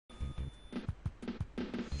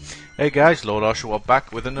Hey guys, Lord Osher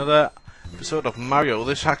back with another episode of Mario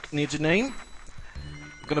This Hack Needs a Name.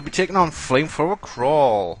 We're going to be taking on Flamethrower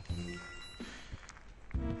Crawl.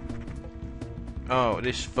 Oh,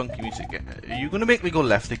 this funky music. Are you going to make me go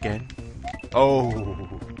left again? Oh.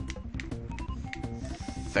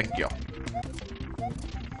 Thank you.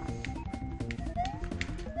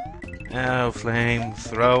 Oh,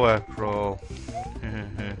 Flamethrower Crawl.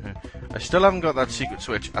 I still haven't got that secret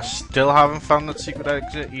switch. I still haven't found that secret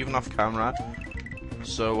exit, even off camera.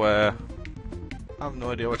 So, I have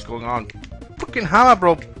no idea what's going on. Fucking hammer,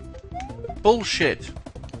 bro. Bullshit.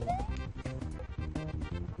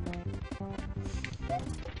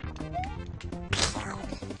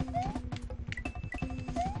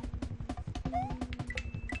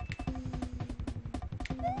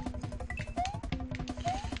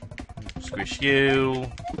 Squish you.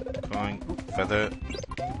 Fine. Ooh, feather.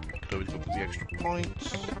 Could always go for the extra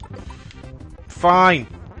points. Fine.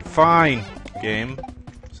 Fine. Game.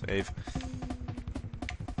 Save.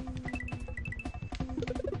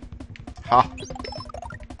 Ha.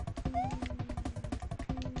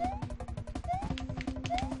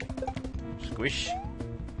 Squish.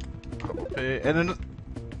 And then.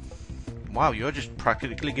 Wow, you're just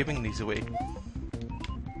practically giving these away.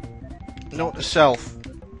 Note to self.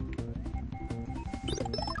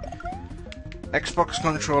 Xbox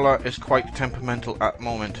controller is quite temperamental at the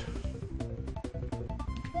moment.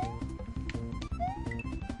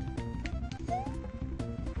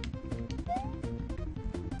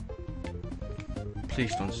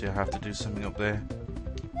 Please don't say I have to do something up there.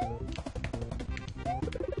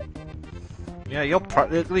 Yeah, you're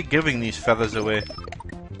practically giving these feathers away.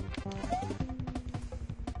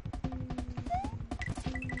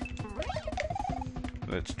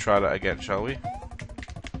 Let's try that again, shall we?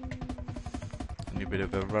 A bit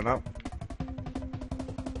of a run up.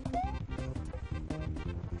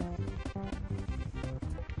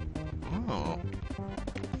 Oh.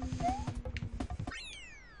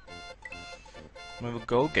 We have a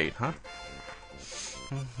gold gate, huh?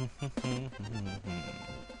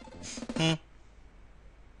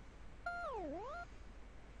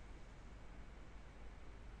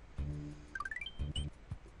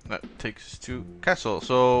 That takes us to castle,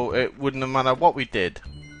 so it wouldn't have mattered what we did.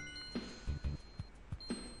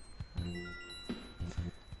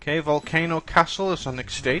 Okay, Volcano Castle is our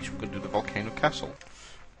next stage. We're going to do the Volcano Castle.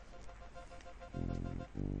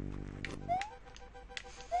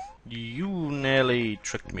 You nearly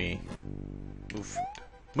tricked me. Move it.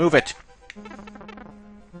 Move it!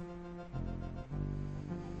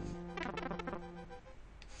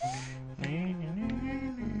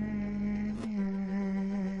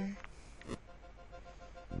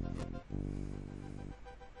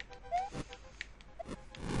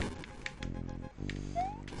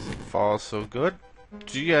 Far so good.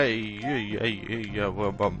 Yeah,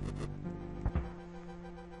 well, bum.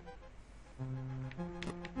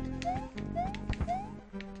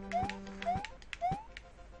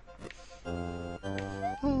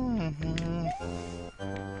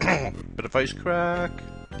 Bit of ice crack.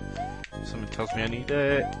 Someone tells me I need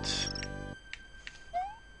it.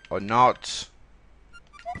 Or not.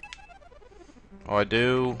 Oh, I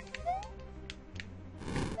do.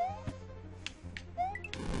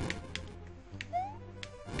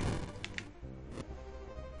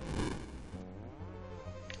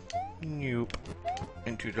 Nope.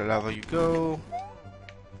 Into the lava you go.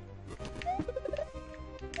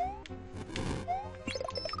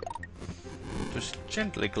 Just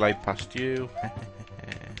gently glide past you.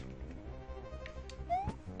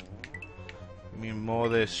 I mean, more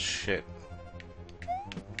of this shit.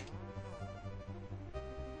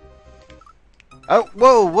 Oh,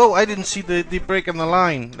 whoa, whoa! I didn't see the break in the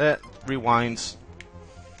line. That rewinds.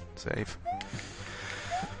 Save.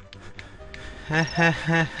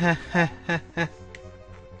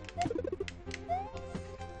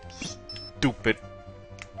 Stupid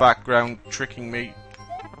background tricking me.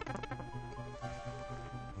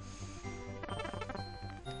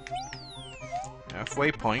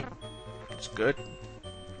 Halfway point. It's good.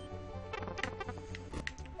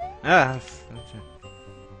 Ah.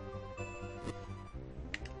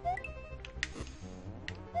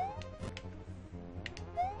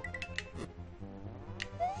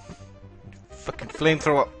 Fucking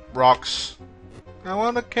flamethrower rocks. I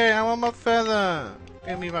want a K. I want my feather.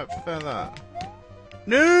 Give me my feather.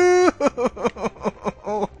 No!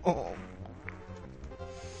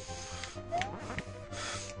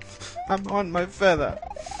 I want my feather.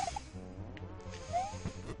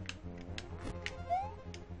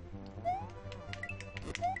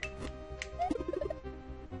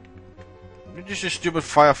 You're just a stupid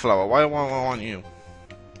fire flower. Why do I want you?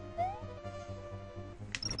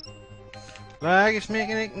 Lag is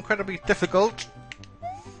making it incredibly difficult.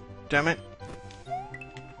 Damn it.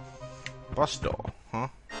 Boss door, huh?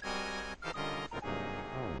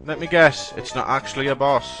 Let me guess, it's not actually a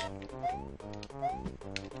boss.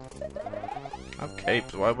 Okay,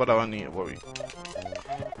 so why would I need to worry?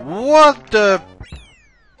 What the...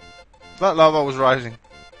 That lava was rising.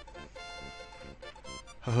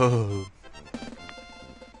 Oh.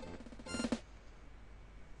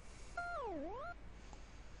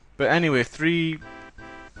 But anyway,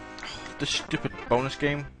 this stupid bonus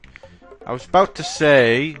game. I was about to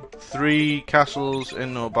say 3 castles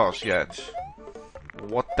and no boss yet.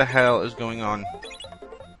 What the hell is going on?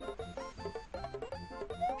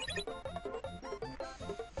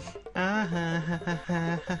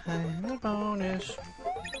 The bonus.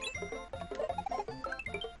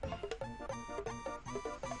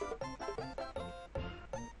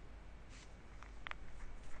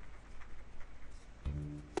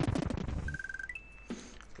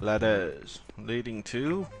 Ladders leading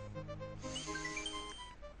to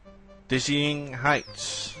Dizzying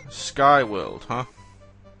Heights, Sky World, huh?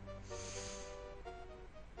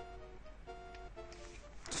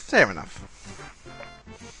 Fair enough.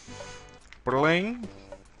 Bling,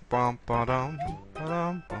 bum ba dum,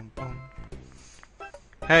 bum bum bum.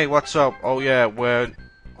 Hey, what's up? Oh yeah, we're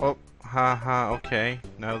haha. Okay,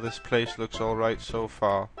 now this place looks all right so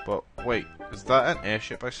far. But wait, is that an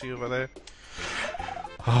airship I see over there?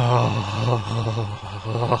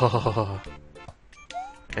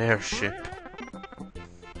 Airship.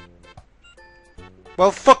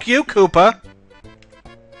 Well, fuck you, Cooper.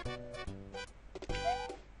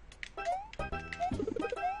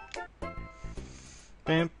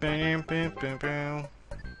 Bam, bam, bam, bam, bam.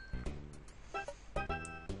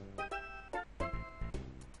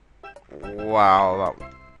 Wow, that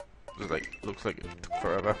was looks like it took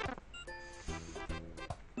forever.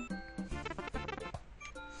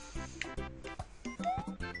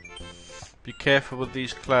 Be careful with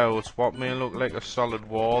these clouds. What may look like a solid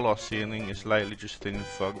wall or ceiling is likely just thin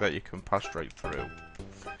fog that you can pass right through.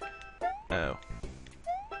 Oh.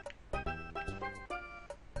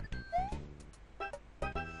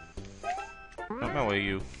 Don't know where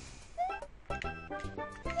you.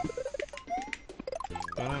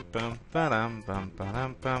 Bum bum bum bum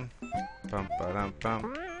bum bum bum bum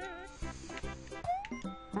bum.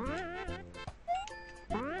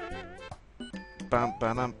 Bum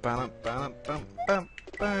bum bum bum bum bum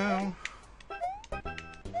bum.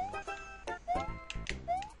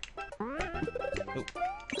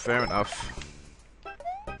 Fair enough.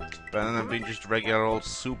 It's better than being just regular old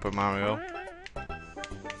Super Mario.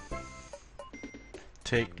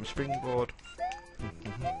 Take my springboard.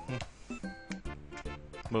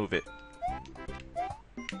 Move it.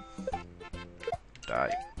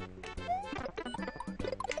 Die.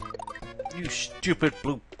 You stupid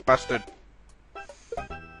blue bastard.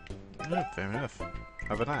 Oh, fair enough.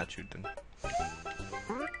 Have an attitude then.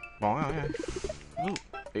 Oh, yeah. Ooh,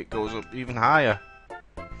 it goes up even higher.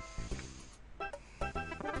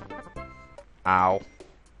 Ow.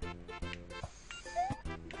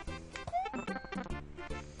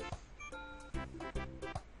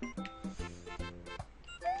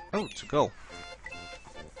 Oh, it's a goal.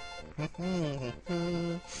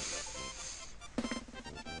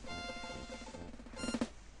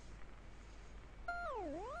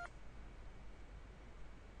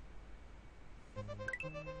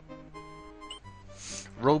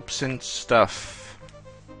 Ropes and stuff.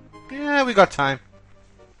 Yeah, we got time.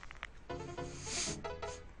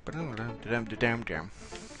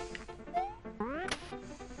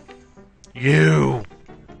 You!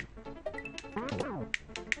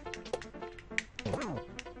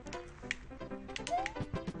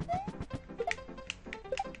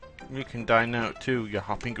 You can die now too, you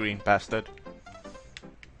hopping green bastard.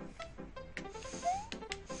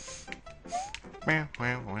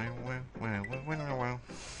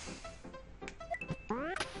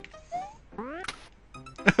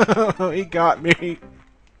 He got me.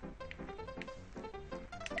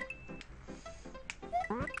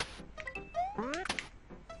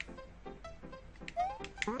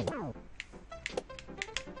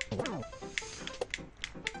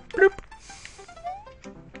 Bloop.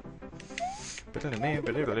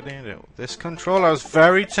 This controller is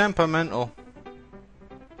very temperamental.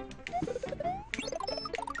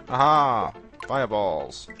 Aha!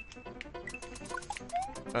 Fireballs.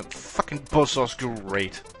 That fucking buzzsaw's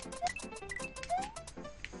great.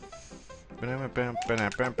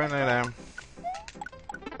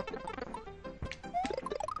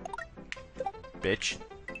 Bitch.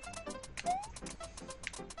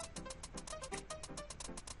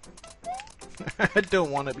 I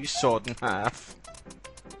don't want to be sawed in half.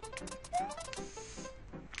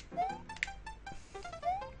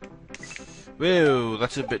 Whoa,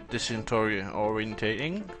 that's a bit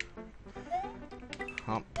disorientating.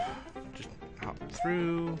 Hop. Just hop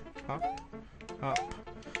through. Hop. Hop.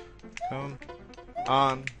 Come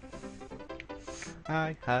on.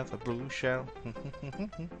 I have a blue shell.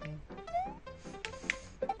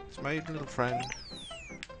 It's my little friend.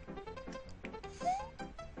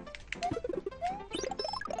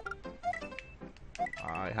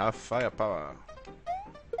 I have firepower.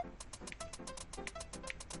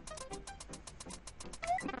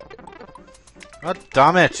 God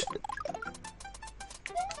damn it!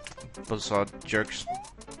 Buzzsaw jerks.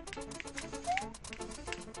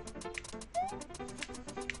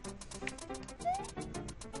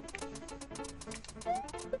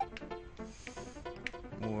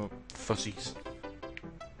 More fussies.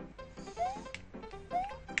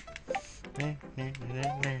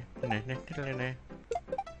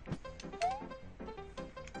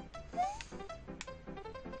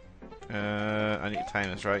 I need to time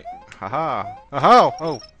this right. Haha! Aha!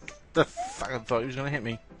 Oh! The fuck, I thought he was gonna hit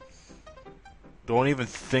me. Don't even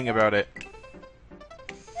think about it.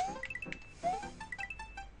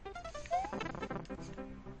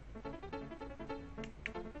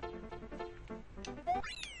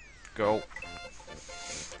 Go.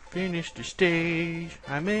 Finish the stage.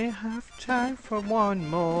 I may have time for one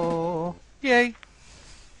more. Yay!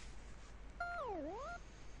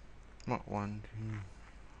 Not one, two.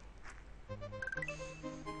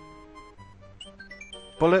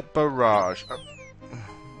 Bullet barrage.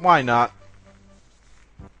 Why not?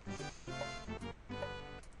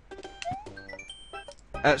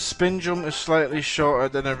 Spin jump is slightly shorter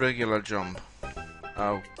than a regular jump.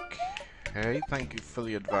 Okay, thank you for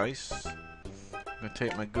the advice. I'm gonna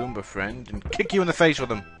take my Goomba friend and kick you in the face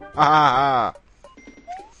with him. Ah!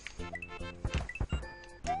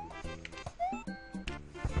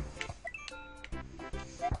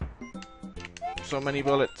 So many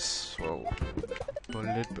bullets. Whoa.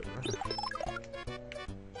 Bullet.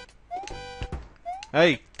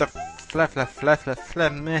 Hey, the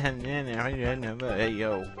man. Hey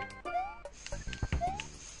yo.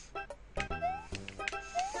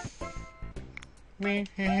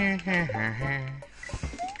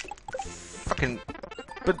 Fucking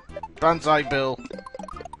Banzai Bill.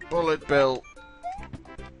 Bullet Bill.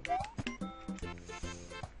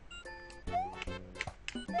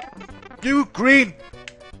 You green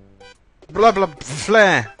blah blah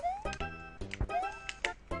flare.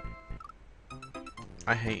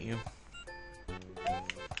 I hate you.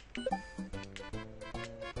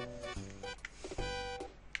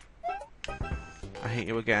 I hate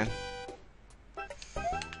you again.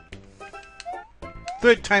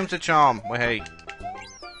 Third time's a charm. Well, hey.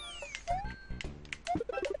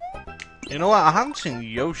 You know what? I haven't seen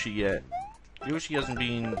Yoshi yet. Yoshi hasn't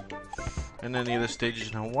been in any of the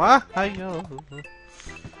stages now. What? Hi-yo.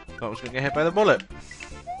 Thought I was going to get hit by the bullet.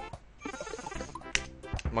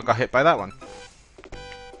 I got hit by that one.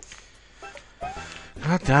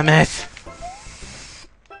 God damn it.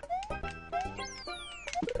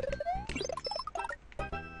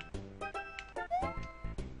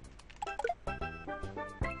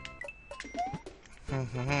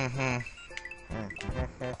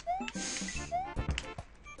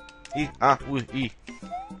 E.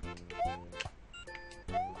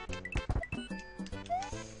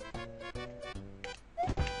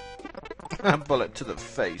 Bullet to the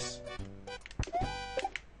face.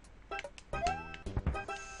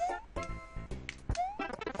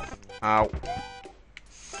 Ow.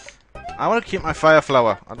 I want to keep my fire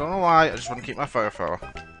flower. I don't know why, I just want to keep my fire flower.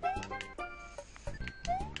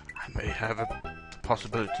 I may have a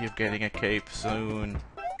possibility of getting a cape soon.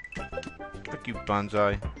 Fuck you,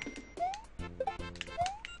 Banzai.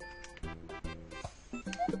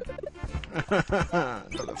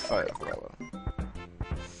 Another fire flower.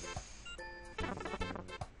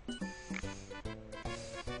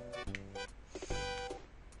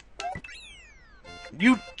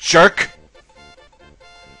 You jerk!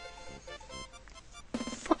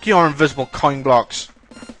 Fuck your invisible coin blocks.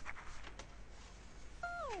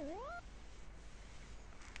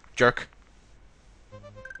 Jerk.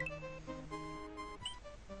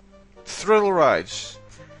 Thrill Rides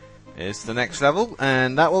is the next level,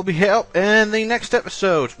 and that will be hit up in the next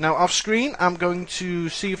episode. Now, off screen, I'm going to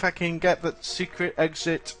see if I can get that secret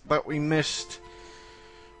exit that we missed,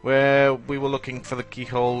 where we were looking for the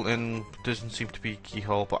keyhole and doesn't seem to be a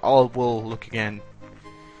keyhole, but I will look again.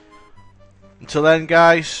 Until then,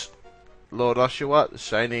 guys, Lord Oshawott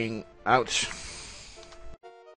signing out.